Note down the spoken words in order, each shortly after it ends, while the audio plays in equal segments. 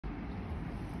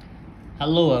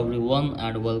Hello everyone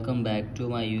and welcome back to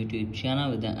my YouTube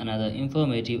channel with another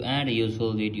informative and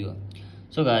useful video.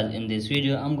 So guys, in this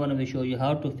video I'm going to be show you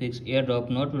how to fix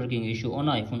AirDrop not working issue on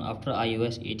iPhone after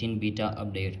iOS 18 beta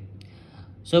update.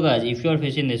 So guys, if you are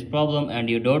facing this problem and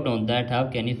you don't know that how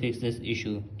can you fix this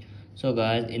issue. So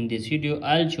guys, in this video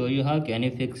I'll show you how can you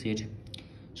fix it.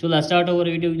 So let's start our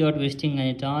video without wasting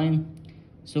any time.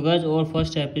 So guys, our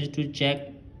first step is to check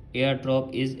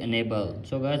AirDrop is enabled.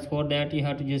 So guys, for that you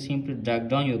have to just simply drag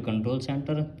down your control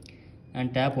center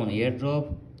and tap on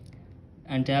AirDrop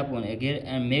and tap on again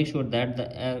and make sure that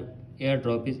the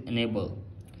AirDrop is enabled.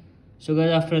 So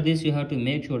guys, after this you have to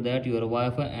make sure that your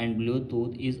Wi-Fi and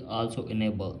Bluetooth is also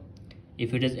enabled.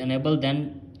 If it is enabled,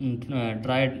 then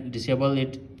try disable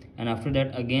it, and after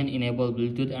that again enable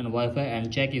Bluetooth and Wi-Fi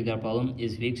and check if the problem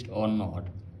is fixed or not.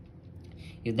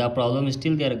 If the problem is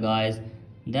still there guys,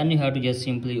 then you have to just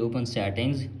simply open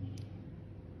settings.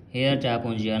 Here tap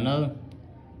on general,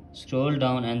 scroll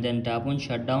down and then tap on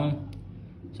shutdown.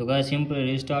 So guys, simply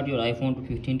restart your iPhone to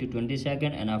 15 to 20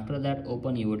 seconds, and after that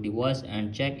open your device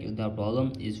and check if the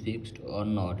problem is fixed or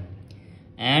not.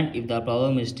 And if the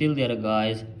problem is still there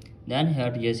guys, then you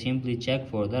have to just simply check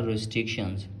for the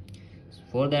restrictions.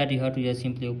 For that you have to just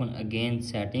simply open again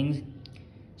settings,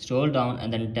 scroll down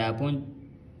and then tap on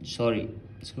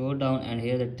scroll down and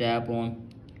here the tap on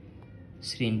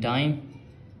screen time,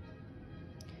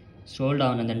 scroll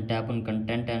down and then tap on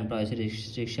content and privacy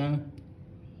restriction,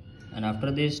 and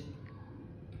after this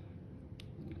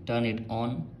turn it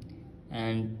on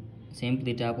and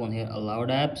simply tap on here allowed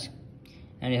apps,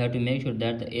 and you have to make sure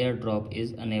that the AirDrop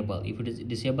is enabled. If it is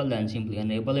disabled, then simply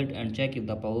enable it and check if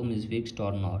the problem is fixed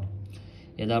or not.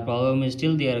 If the problem is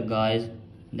still there guys,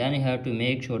 then you have to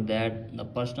make sure that the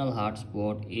personal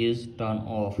hotspot is turned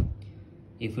off.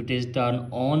 If it is turned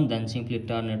on, then simply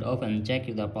turn it off and check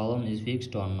if the problem is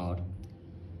fixed or not.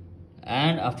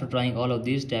 And after trying all of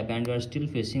these steps and you are still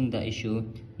facing the issue,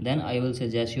 then I will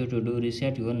suggest you to do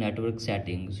reset your network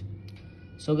settings.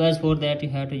 So guys, for that you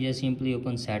have to just simply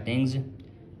open settings,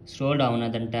 scroll down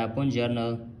and then tap on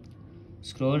general,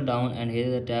 scroll down and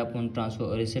here the tap on transfer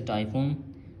or reset iPhone,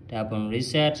 tap on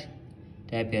reset,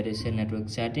 tap here reset network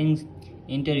settings,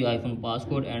 enter your iPhone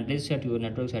passcode and reset your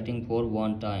network setting for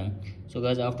one time. So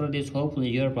guys, after this hopefully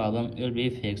your problem will be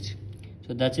fixed.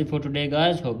 So that's it for today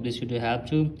guys. Hope this video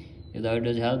helped you. If the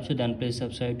video helps you, then please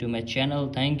subscribe to my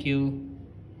channel. Thank you.